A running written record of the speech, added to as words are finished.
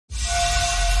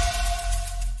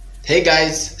Hey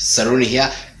guys, Saruni here,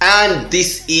 and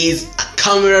this is a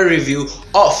camera review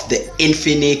of the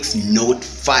Infinix Note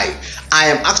 5. I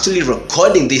am actually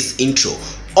recording this intro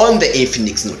on the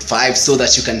Infinix Note 5 so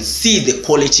that you can see the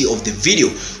quality of the video.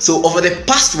 So over the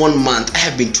past 1 month, I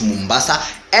have been to Mombasa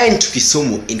and to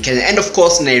Kisumu in Kenya, and of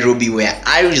course Nairobi where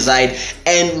I reside,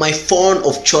 and my phone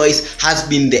of choice has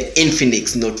been the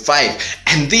Infinix Note 5.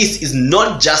 And this is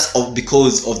not just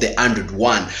because of the Android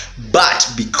One, but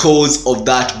because of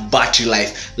that battery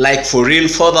life. Like for real,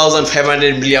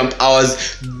 4,500 milliamp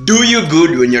hours do you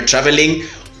good when you're traveling.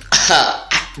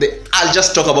 I'll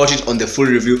just talk about it on the full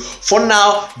review. For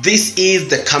now, this is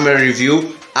the camera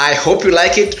review. I hope you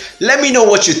like it. Let me know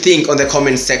what you think on the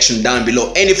comment section down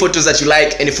below. Any photos that you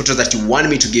like, any photos that you want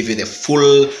me to give you the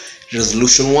full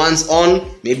resolution ones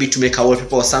on, maybe to make a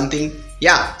wallpaper or something.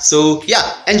 Yeah, so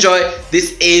yeah, enjoy.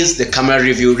 This is the camera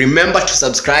review. Remember to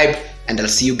subscribe, and I'll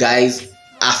see you guys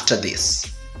after this.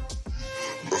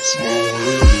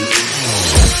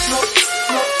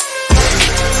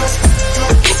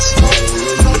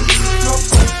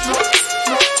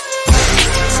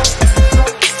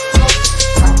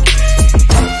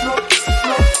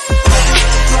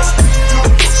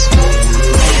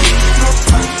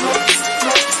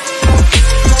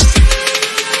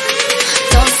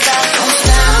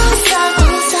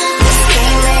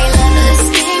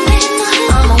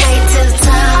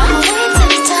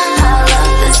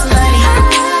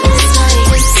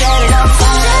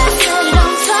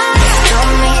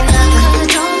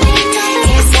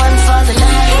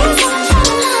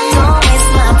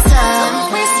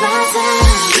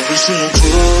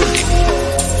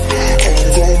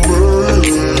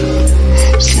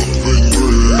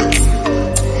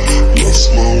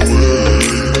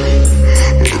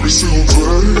 Every single time